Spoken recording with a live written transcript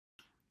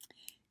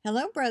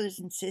Hello, brothers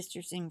and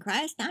sisters in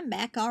Christ. I'm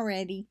back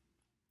already.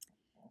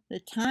 The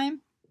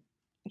time,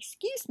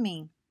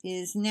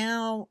 is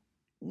now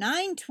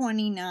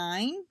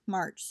 9:29,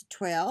 March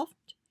 12th,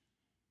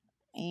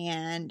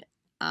 and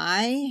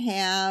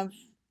I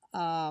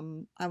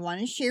want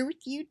to share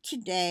with you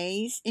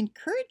today's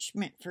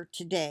encouragement for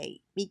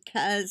today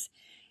because,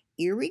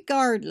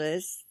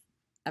 irregardless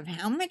of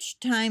how much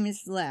time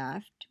is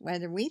left,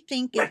 whether we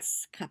think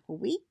it's a couple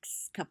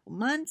weeks, couple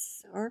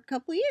months, or a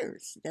couple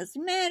years,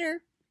 doesn't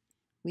matter.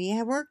 We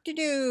have work to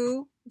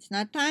do. It's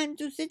not time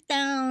to sit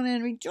down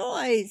and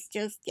rejoice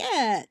just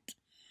yet.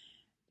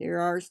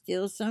 There are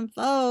still some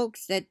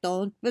folks that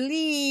don't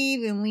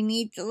believe, and we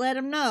need to let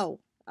them know.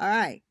 All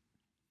right.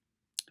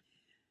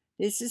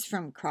 This is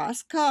from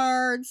Cross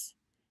Cards,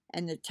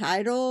 and the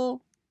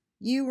title,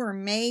 You Were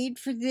Made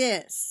for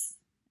This.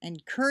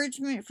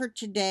 Encouragement for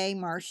today,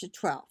 March the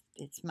 12th.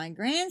 It's my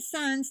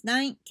grandson's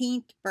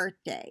 19th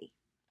birthday.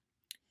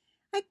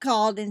 I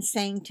called and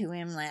sang to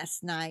him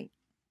last night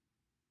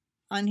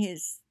on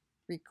his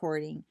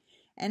recording,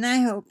 and I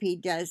hope he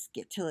does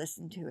get to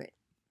listen to it.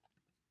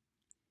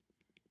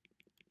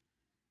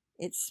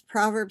 It's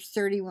Proverbs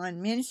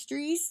 31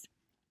 Ministries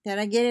that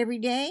I get every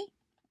day,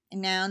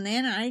 and now and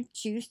then I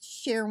choose to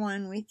share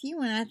one with you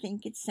when I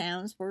think it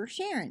sounds worth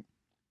sharing.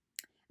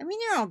 I mean,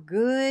 they're all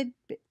good,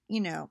 but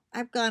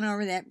I've gone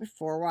over that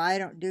before. Why I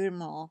don't do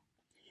them all.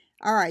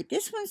 All right,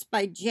 this one's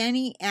by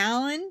Jennie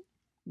Allen.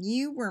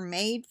 You were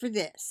made for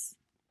this.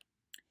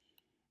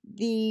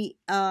 The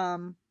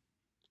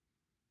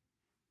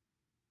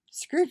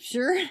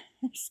scripture,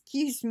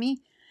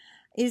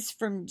 is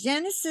from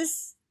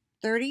Genesis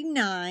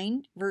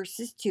 39,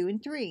 verses 2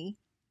 and 3,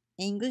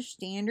 English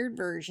Standard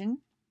Version.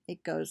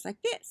 It goes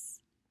like this.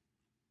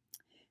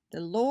 The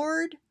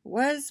Lord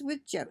was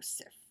with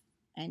Joseph,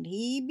 and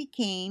he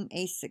became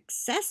a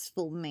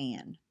successful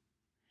man,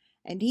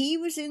 and he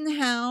was in the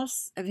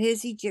house of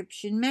his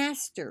Egyptian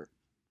master.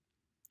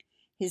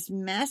 His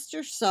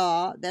master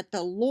saw that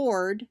the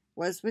Lord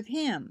was with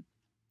him,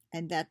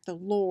 and that the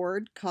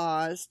Lord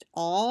caused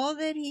all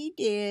that he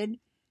did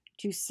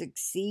to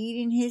succeed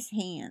in his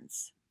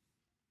hands.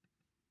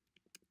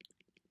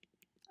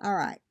 All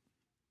right.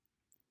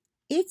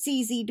 It's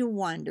easy to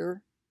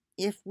wonder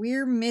if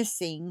we're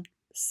missing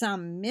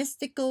some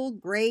mystical,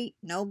 great,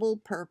 noble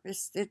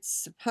purpose that's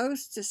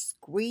supposed to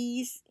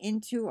squeeze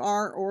into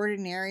our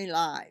ordinary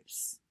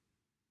lives.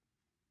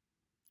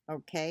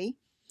 Okay?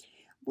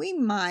 We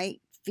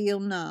might feel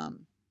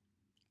numb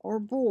or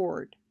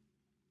bored.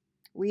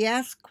 We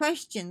ask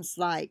questions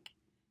like,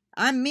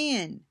 I'm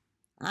in.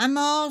 I'm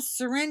all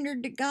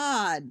surrendered to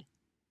God.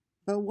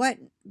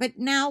 But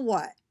now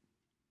what?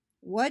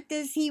 What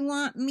does he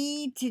want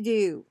me to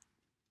do?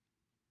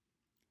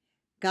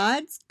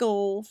 God's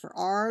goal for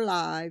our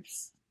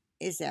lives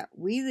is that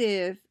we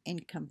live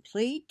in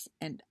complete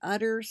and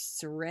utter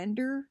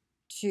surrender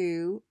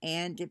to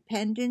and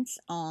dependence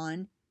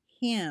on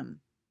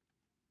him.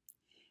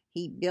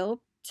 He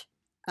built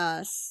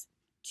us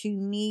to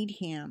need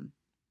him.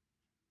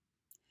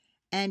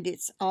 And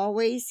it's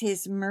always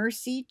his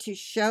mercy to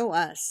show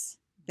us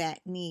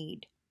that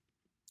need,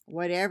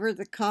 whatever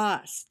the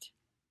cost.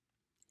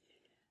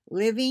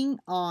 Living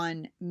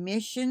on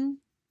mission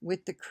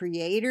with the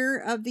creator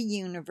of the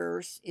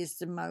universe is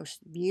the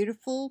most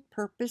beautiful,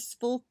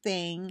 purposeful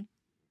thing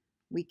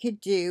we could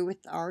do with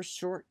our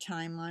short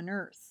time on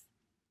earth.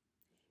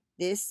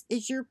 This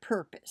is your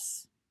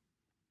purpose.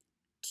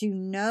 To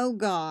know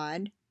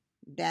God,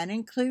 that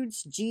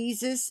includes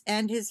Jesus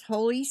and his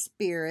Holy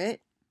Spirit,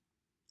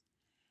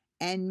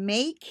 and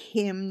make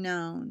him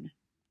known.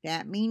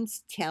 That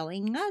means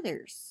telling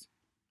others.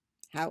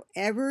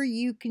 However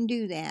you can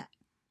do that.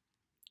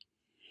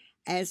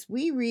 As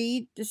we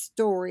read the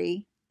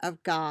story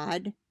of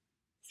God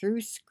through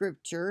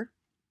Scripture,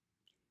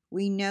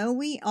 we know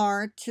we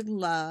are to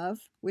love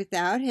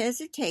without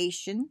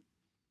hesitation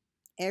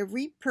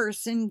every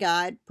person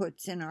God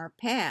puts in our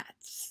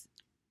paths.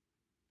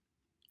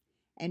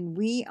 And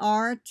we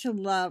are to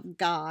love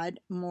God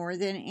more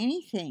than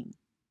anything.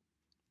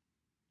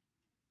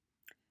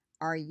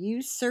 Are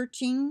you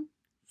searching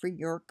for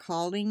your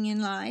calling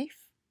in life?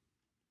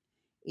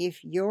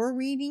 If you're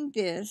reading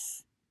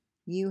this,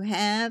 you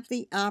have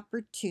the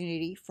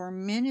opportunity for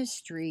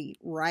ministry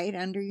right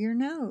under your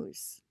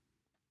nose,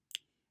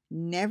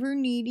 never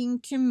needing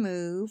to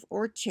move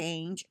or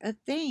change a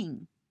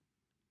thing.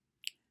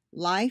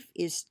 Life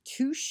is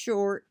too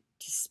short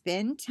to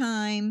spend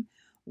time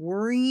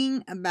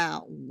worrying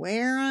about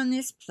where on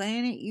this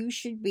planet you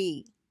should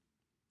be.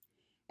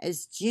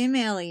 As Jim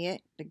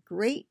Elliot, the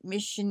great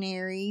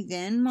missionary,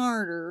 then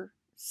martyr,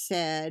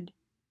 said,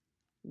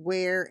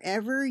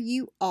 wherever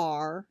you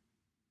are,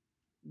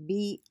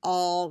 be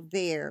all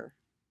there.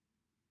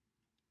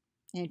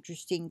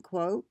 Interesting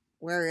quote.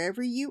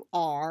 Wherever you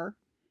are,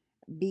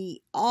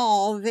 be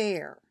all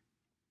there.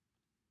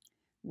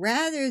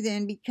 Rather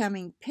than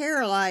becoming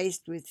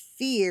paralyzed with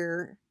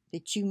fear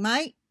that you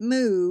might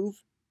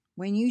move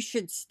when you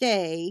should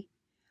stay,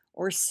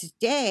 or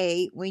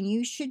stay when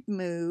you should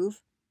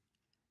move,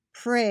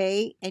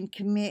 Pray and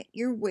commit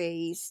your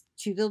ways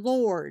to the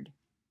Lord,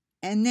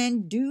 and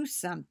then do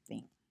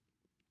something.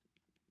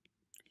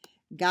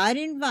 God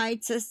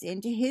invites us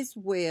into His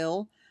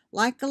will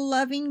like a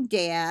loving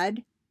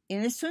dad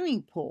in a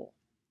swimming pool,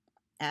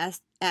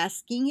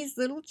 asking his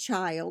little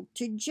child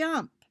to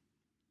jump.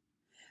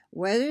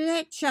 Whether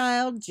that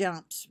child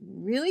jumps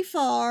really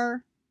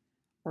far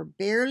or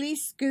barely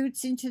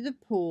scoots into the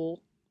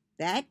pool,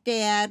 that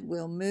dad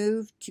will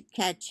move to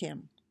catch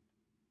him.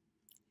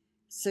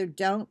 So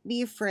don't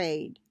be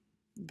afraid.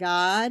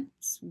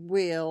 God's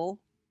will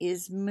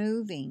is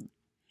moving.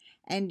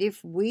 And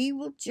if we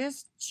will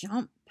just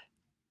jump,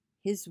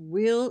 His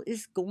will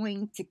is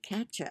going to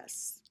catch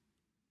us.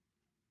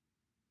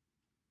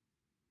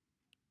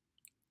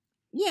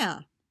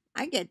 Yeah,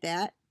 I get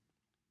that.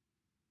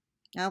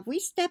 Now, if we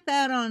step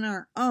out on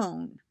our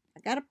own,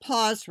 I got to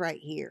pause right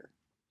here.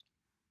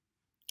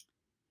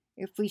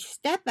 If we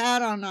step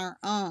out on our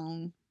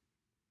own,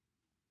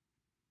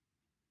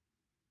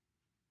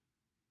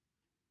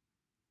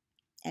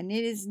 and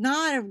it is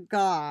not of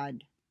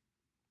God,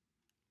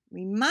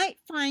 we might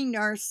find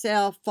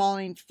ourselves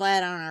falling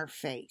flat on our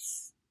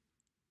face.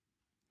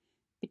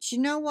 But you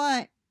know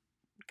what?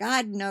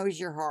 God knows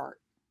your heart,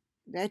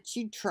 that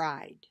you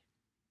tried.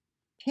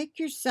 Pick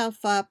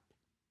yourself up,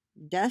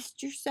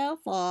 dust yourself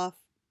off,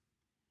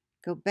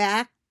 go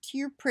back to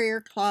your prayer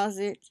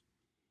closet,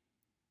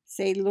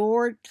 say,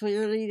 Lord,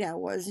 clearly that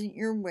wasn't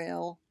your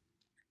will.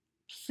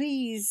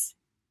 Please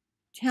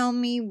tell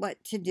me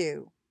what to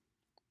do.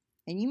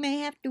 And you may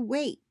have to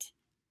wait.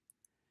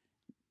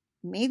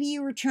 Maybe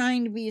you were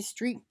trying to be a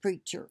street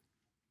preacher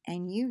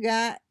and you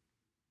got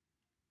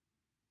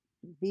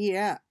beat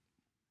up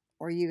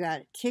or you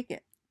got a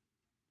ticket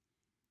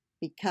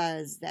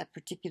because that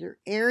particular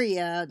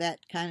area, that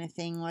kind of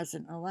thing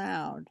wasn't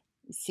allowed.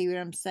 You see what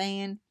I'm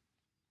saying?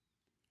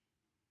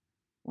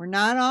 We're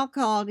not all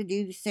called to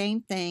do the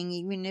same thing,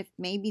 even if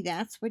maybe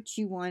that's what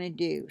you want to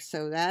do.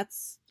 So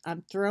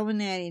I'm throwing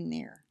that in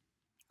there.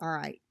 All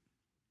right.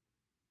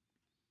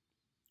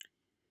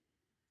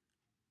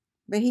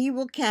 But He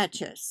will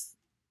catch us.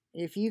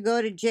 If you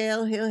go to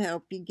jail, He'll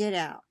help you get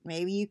out.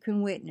 Maybe you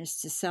can witness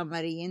to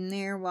somebody in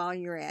there while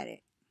you're at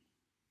it.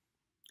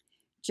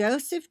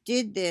 Joseph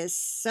did this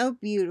so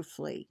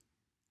beautifully.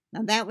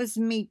 Now that was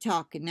me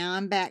talking. Now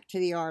I'm back to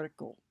the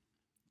article.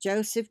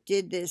 Joseph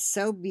did this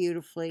so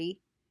beautifully.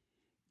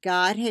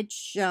 God had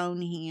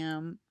shown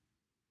him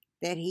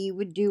that he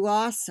would do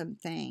awesome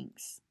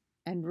things.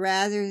 And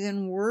rather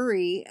than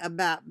worry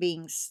about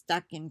being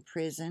stuck in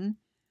prison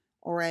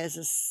or as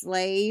a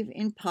slave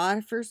in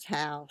Potiphar's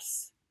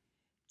house,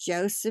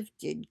 Joseph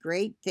did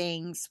great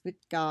things with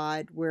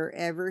God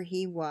wherever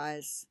he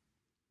was.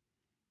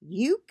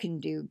 You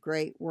can do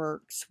great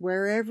works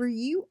wherever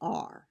you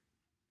are.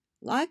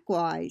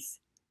 Likewise,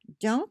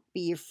 don't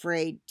be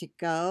afraid to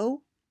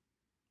go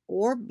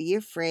or be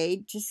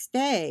afraid to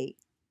stay.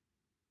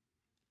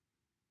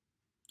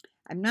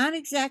 I'm not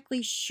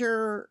exactly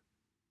sure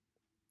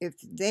if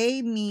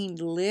they mean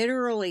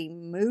literally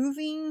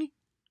moving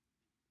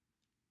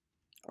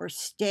or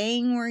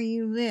staying where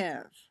you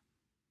live.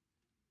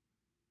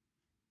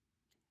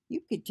 You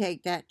could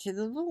take that to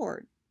the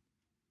Lord,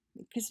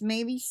 because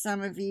maybe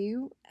some of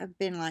you have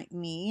been like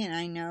me, and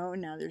I know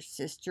another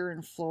sister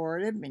in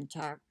Florida have been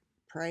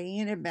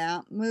praying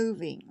about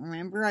moving.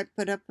 Remember, I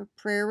put up a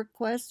prayer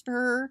request for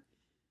her?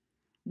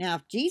 Now,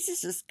 if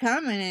Jesus is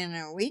coming in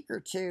a week or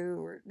two,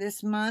 or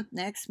this month,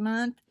 next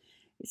month,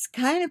 it's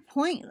kind of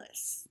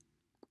pointless.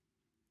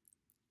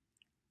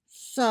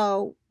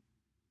 So,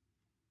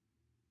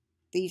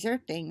 these are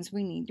things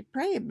we need to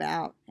pray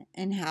about,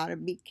 and how to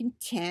be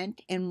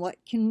content, and what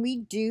can we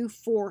do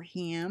for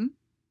Him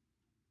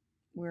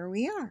where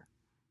we are.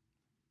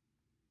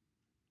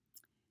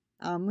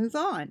 I'll move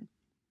on.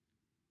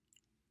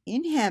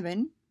 In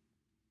heaven,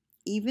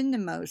 even the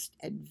most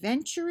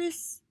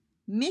adventurous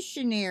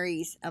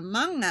missionaries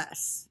among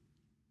us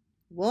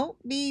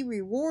won't be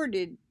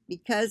rewarded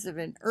because of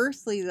an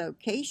earthly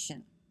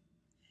location.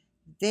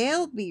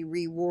 They'll be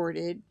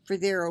rewarded for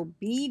their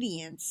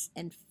obedience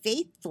and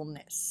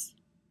faithfulness.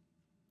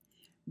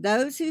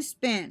 Those who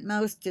spent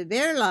most of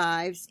their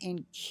lives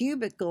in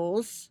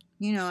cubicles,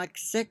 like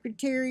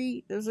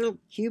secretary, those little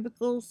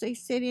cubicles they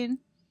sit in,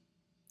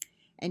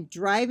 and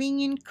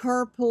driving in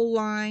carpool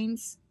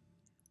lines,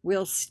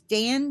 will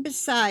stand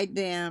beside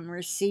them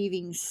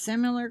receiving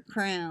similar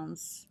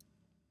crowns,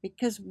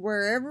 because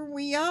wherever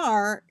we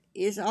are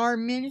is our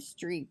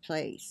ministry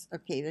place.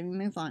 Okay, let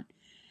me move on.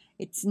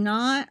 It's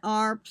not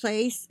our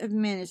place of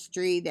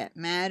ministry that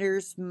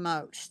matters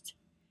most.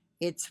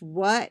 It's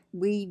what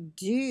we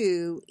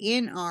do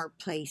in our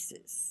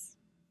places.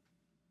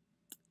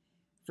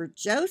 For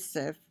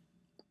Joseph,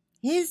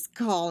 his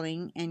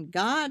calling and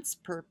God's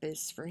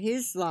purpose for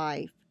his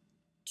life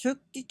took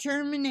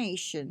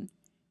determination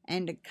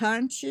and a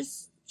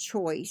conscious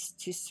choice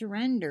to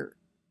surrender.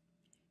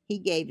 He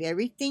gave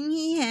everything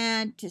he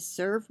had to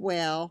serve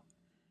well,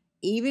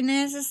 even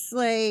as a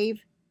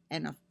slave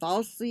and a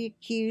falsely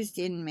accused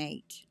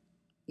inmate.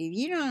 If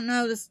you don't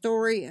know the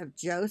story of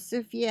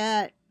Joseph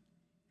yet,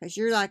 because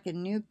you're like a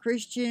new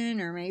Christian,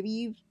 or maybe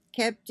you've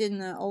kept in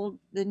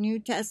the New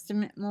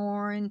Testament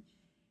more. And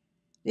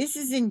this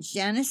is in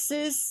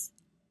Genesis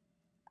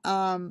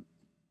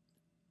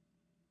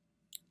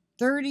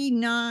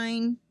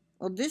 39.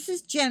 Well, this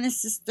is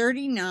Genesis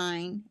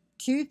 39,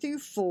 2 through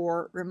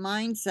 4,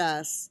 reminds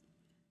us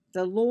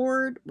the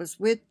Lord was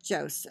with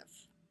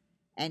Joseph,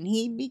 and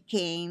he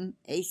became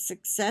a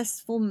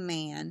successful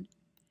man,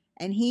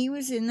 and he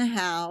was in the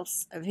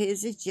house of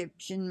his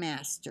Egyptian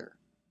master.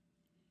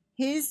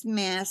 His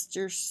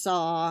master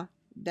saw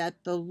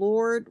that the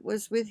Lord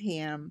was with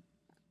him,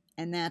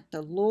 and that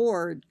the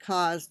Lord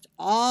caused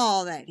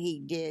all that he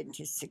did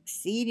to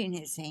succeed in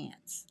his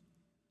hands.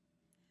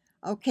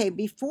 Okay,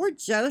 before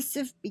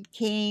Joseph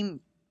became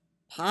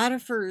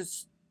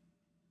Potiphar's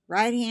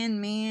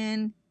right-hand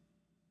man,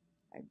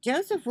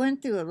 Joseph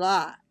went through a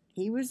lot.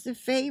 He was the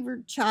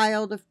favored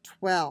child of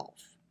 12.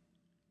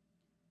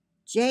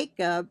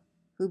 Jacob,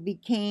 who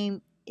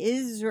became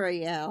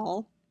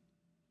Israel,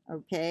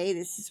 okay,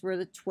 this is where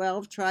the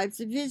 12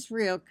 tribes of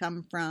Israel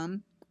come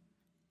from.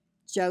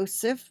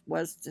 Joseph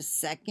was the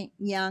second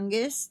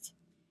youngest,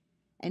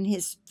 and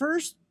his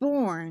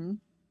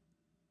firstborn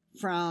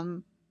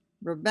from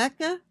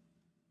Rebecca.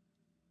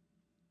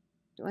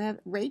 Do I have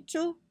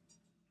Rachel?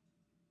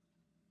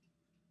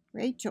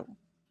 Rachel.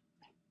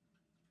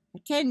 I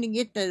tend to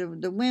get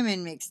the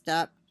women mixed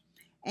up.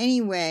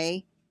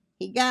 Anyway,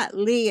 he got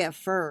Leah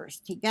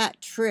first. He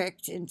got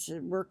tricked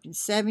into working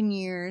 7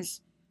 years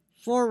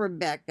for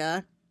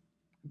Rebecca.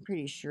 I'm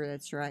pretty sure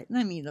that's right.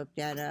 Let me look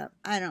that up.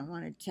 I don't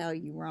want to tell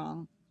you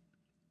wrong.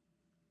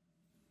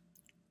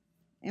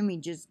 Let me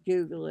just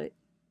Google it.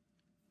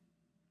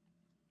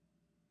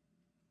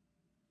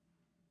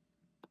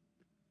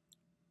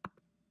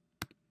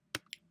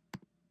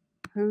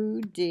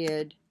 Who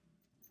did?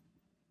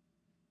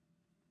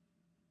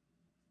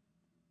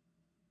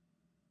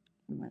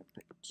 I'm going to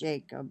put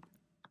Jacob.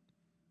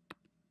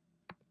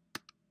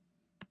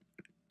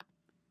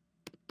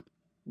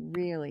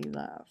 Really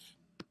love.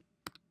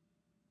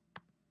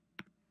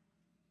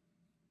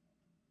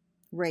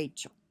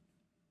 Rachel.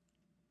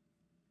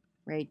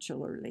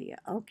 Rachel or Leah.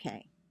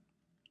 Okay.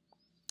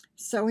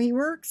 So he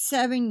worked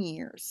 7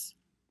 years.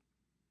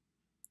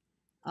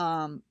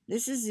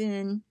 This is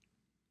in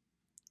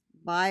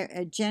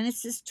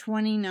Genesis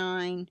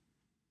 29.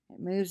 It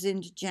moves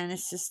into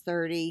Genesis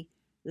 30,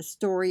 the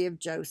story of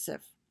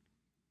Joseph.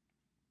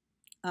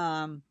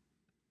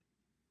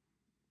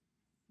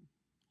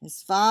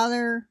 His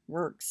father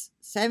works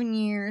 7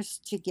 years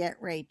to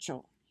get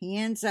Rachel. He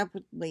ends up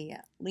with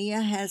Leah.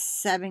 Leah has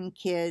 7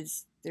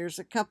 kids. There's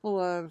a couple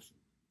of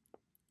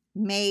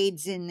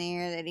maids in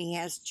there that he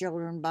has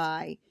children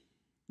by.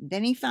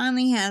 Then he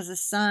finally has a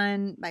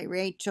son by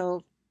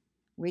Rachel,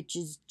 which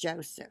is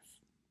Joseph.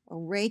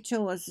 Well,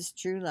 Rachel was his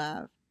true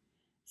love.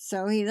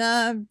 So he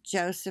loved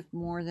Joseph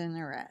more than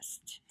the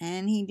rest.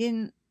 And he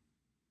didn't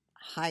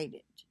hide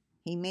it.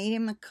 He made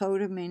him a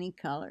coat of many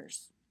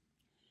colors.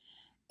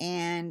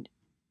 And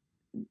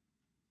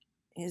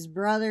his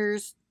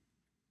brothers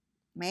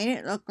made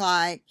it look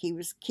like he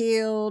was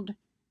killed.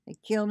 They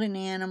killed an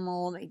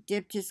animal. They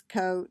dipped his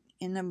coat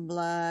in the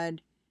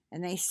blood.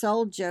 And they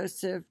sold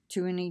Joseph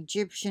to an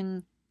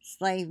Egyptian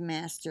slave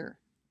master.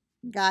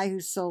 Guy who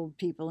sold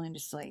people into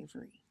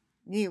slavery.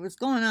 It was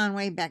going on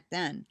way back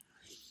then.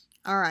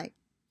 All right.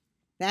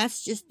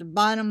 That's just the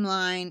bottom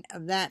line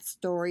of that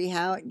story,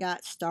 how it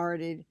got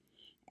started.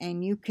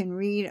 And you can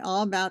read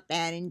all about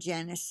that in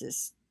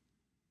Genesis.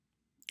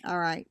 All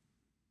right.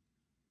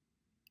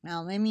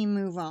 Now let me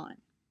move on.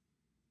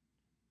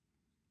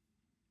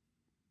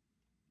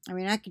 I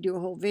mean, I could do a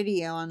whole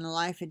video on the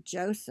life of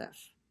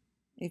Joseph.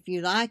 If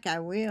you like, I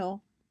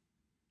will.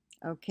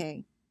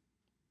 Okay.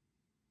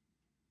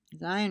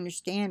 Because I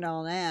understand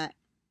all that.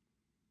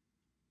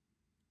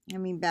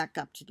 Let me back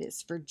up to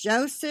this. For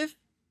Joseph,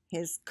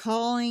 his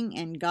calling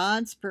and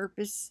God's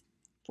purpose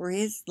for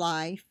his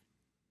life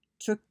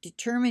took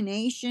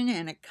determination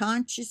and a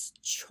conscious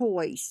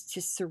choice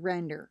to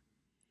surrender.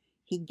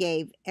 He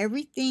gave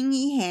everything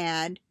he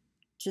had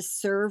to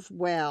serve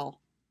well,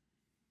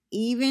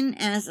 even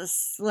as a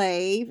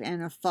slave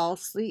and a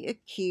falsely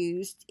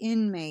accused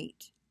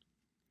inmate.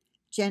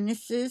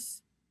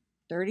 Genesis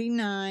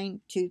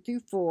 39, 2 through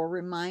 4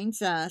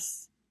 reminds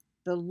us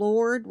the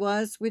Lord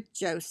was with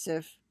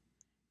Joseph,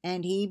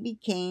 and he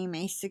became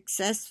a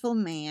successful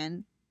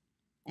man,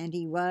 and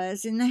he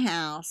was in the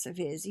house of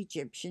his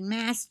Egyptian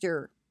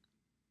master.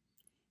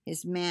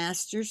 His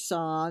master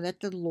saw that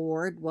the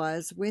Lord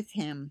was with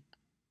him,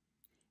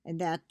 and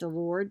that the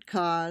Lord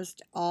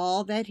caused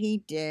all that he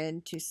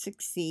did to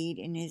succeed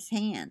in his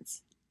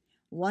hands.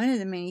 One of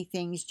the many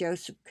things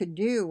Joseph could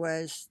do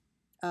was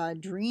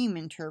dream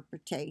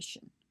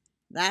interpretation.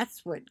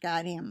 That's what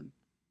got him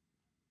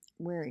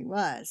where he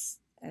was,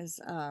 as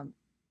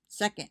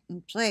second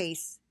in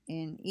place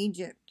in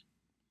Egypt.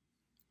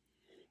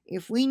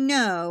 If we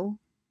know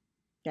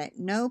that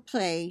no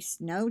place,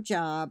 no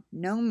job,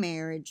 no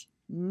marriage,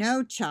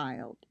 no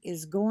child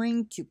is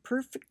going to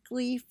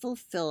perfectly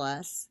fulfill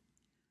us,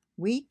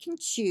 we can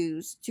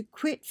choose to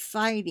quit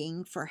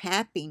fighting for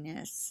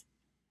happiness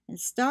and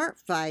start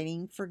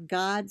fighting for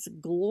God's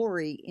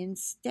glory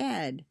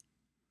instead.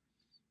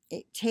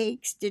 It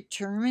takes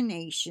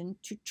determination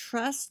to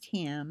trust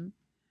Him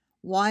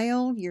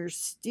while you're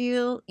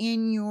still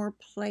in your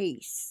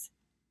place,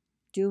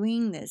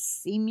 doing the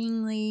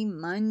seemingly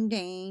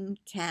mundane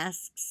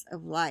tasks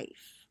of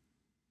life.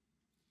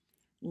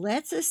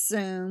 Let's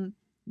assume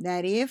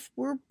that if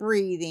we're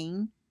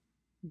breathing,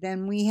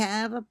 then we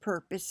have a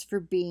purpose for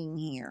being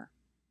here.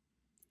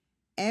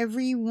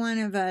 Every one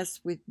of us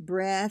with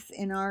breath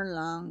in our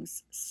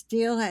lungs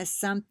still has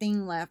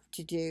something left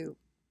to do.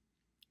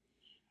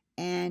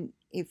 And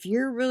if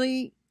you're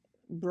really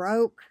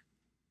broke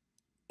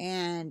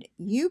and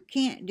you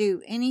can't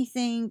do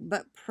anything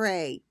but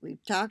pray,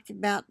 we've talked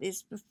about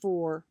this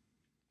before,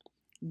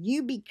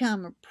 you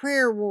become a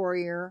prayer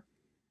warrior,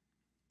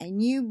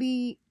 and you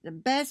be the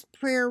best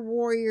prayer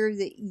warrior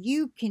that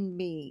you can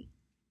be.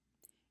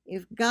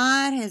 If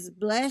God has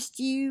blessed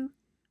you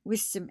with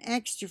some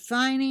extra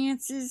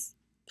finances,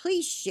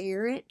 please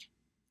share it.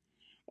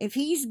 If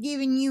He's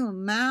given you a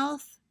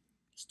mouth,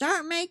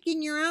 start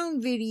making your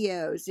own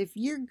videos. If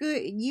you're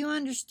good, you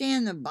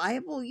understand the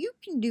Bible, you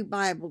can do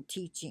Bible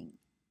teaching.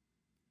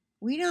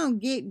 We don't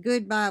get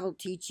good Bible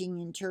teaching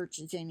in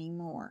churches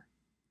anymore.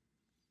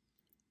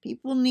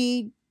 People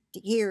need to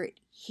hear it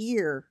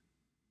here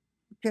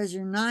because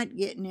you're not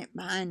getting it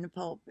behind the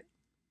pulpit.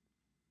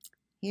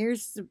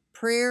 Here's the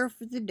prayer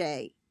for the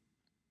day.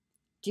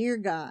 Dear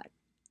God,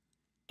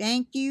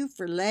 thank you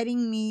for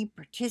letting me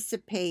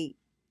participate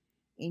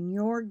in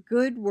your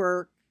good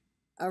work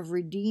of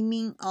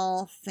redeeming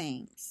all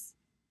things.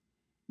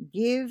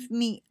 Give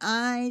me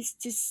eyes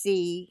to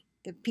see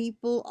the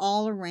people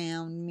all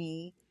around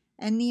me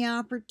and the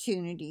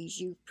opportunities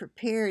you've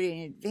prepared in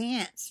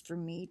advance for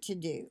me to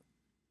do.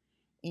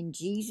 In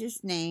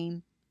Jesus'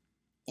 name,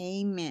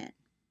 amen.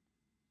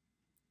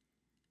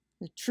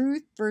 The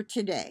truth for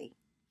today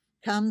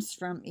comes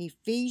from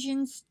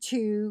Ephesians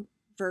 2,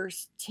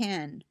 verse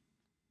 10.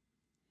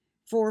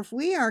 For if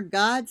we are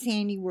God's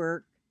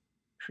handiwork,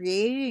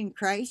 created in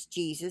Christ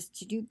Jesus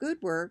to do good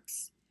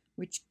works,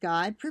 which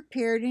God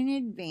prepared in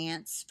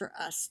advance for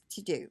us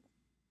to do.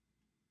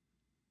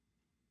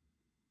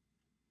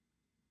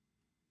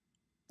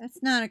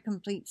 That's not a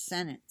complete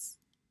sentence.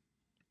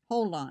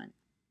 Hold on.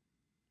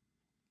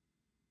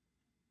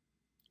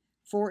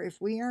 For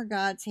if we are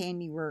God's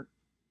handiwork,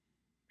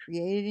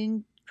 created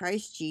in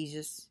Christ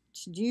Jesus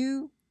to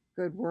do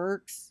good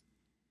works,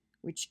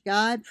 which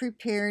God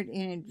prepared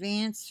in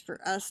advance for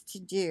us to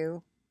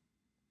do.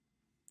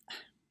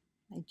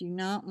 I do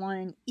not want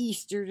an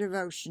Easter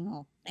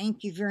devotional.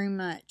 Thank you very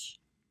much.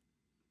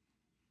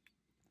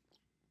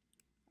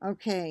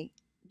 Okay,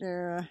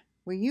 well,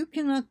 you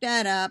can look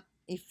that up.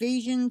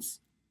 Ephesians,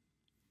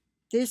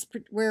 this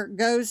where it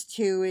goes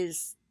to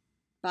is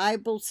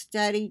Bible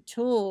study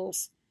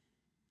tools,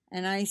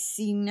 and I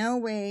see no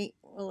way.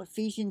 Well,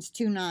 Ephesians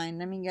 2:9.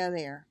 Let me go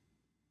there.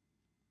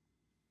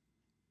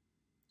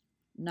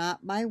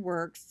 Not by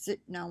works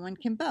that no one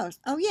can boast.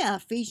 Oh yeah,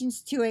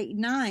 Ephesians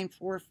 2:8-9.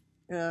 For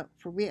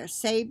we are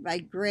saved by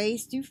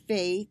grace through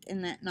faith,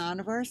 and that not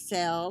of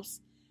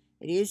ourselves.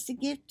 It is the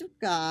gift of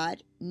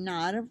God,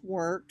 not of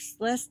works,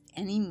 lest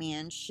any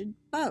man should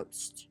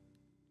boast.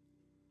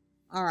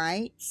 All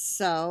right,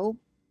 so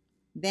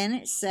then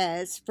it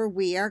says, for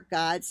we are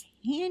God's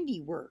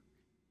handiwork,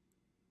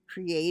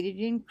 created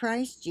in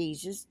Christ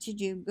Jesus to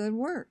do good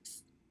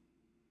works.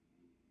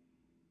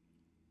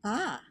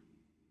 Ah,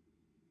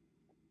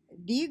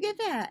 do you get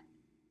that?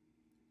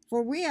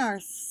 For we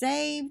are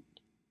saved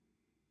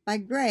by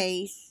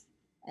grace,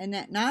 and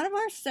that not of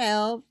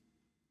ourselves.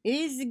 It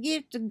is the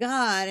gift of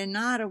God, and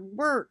not of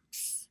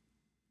works,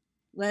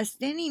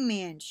 lest any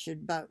man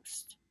should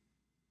boast.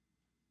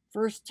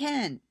 Verse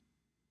 10,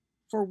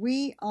 for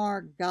we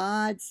are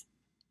God's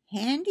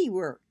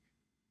handiwork,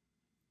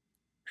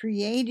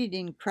 created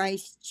in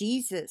Christ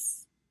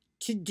Jesus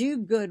to do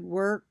good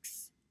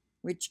works,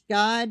 which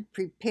God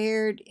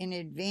prepared in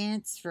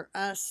advance for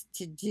us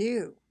to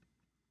do.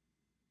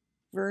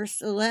 Verse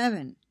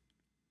 11,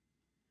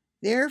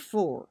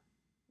 therefore,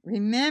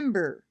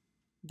 remember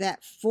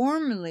that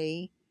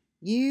formerly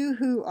you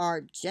who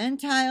are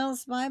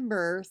Gentiles by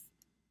birth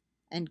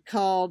and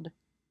called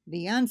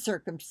the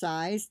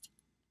uncircumcised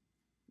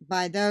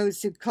by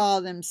those who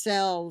call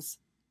themselves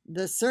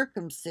the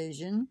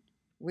circumcision,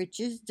 which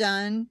is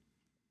done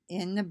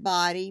in the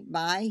body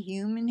by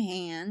human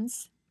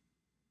hands.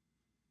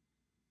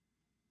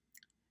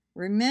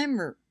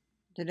 Remember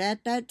that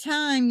at that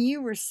time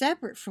you were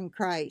separate from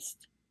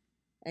Christ,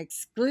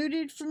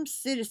 excluded from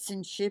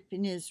citizenship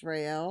in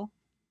Israel,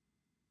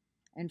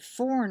 and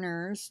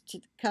foreigners to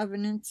the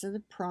covenants of the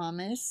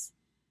promise,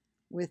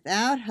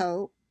 without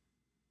hope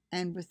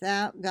and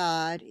without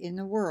God in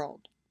the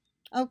world.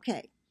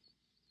 Okay,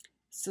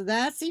 so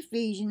that's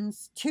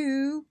Ephesians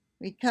 2.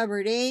 We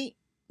covered 8,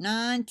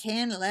 9,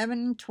 10, 11,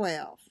 and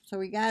 12. So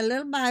we got a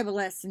little Bible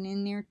lesson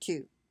in there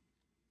too.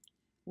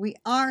 We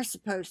are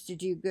supposed to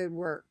do good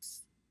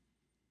works.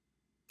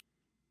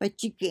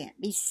 But you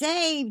can't be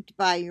saved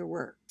by your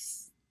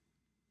works.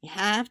 You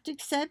have to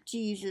accept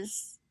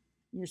Jesus.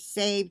 You're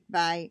saved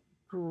by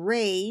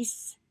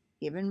grace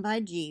given by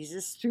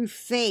Jesus through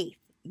faith,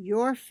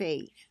 your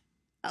faith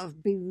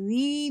of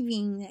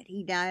believing that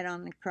he died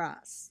on the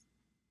cross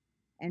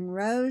and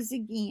rose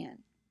again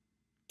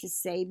to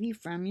save you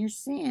from your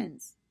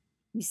sins.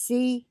 You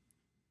see,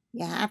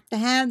 you have to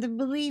have the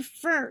belief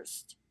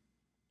first.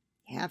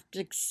 You have to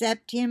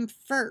accept him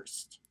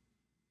first.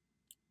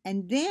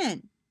 And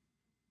then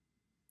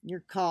you're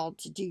called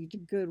to do the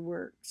good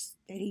works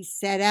that he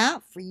set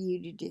out for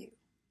you to do.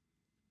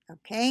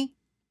 Okay?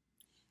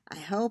 I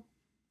hope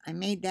I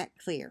made that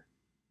clear.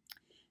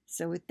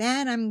 So with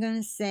that, I'm going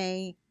to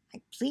say, I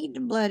plead the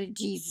blood of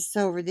Jesus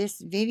over this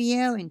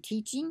video and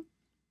teaching,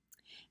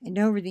 and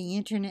over the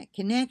internet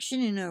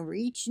connection, and over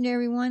each and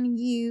every one of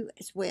you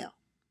as well,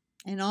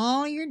 and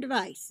all your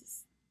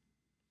devices.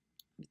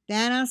 With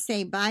that, I'll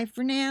say bye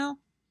for now.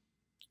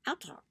 I'll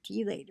talk to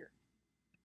you later.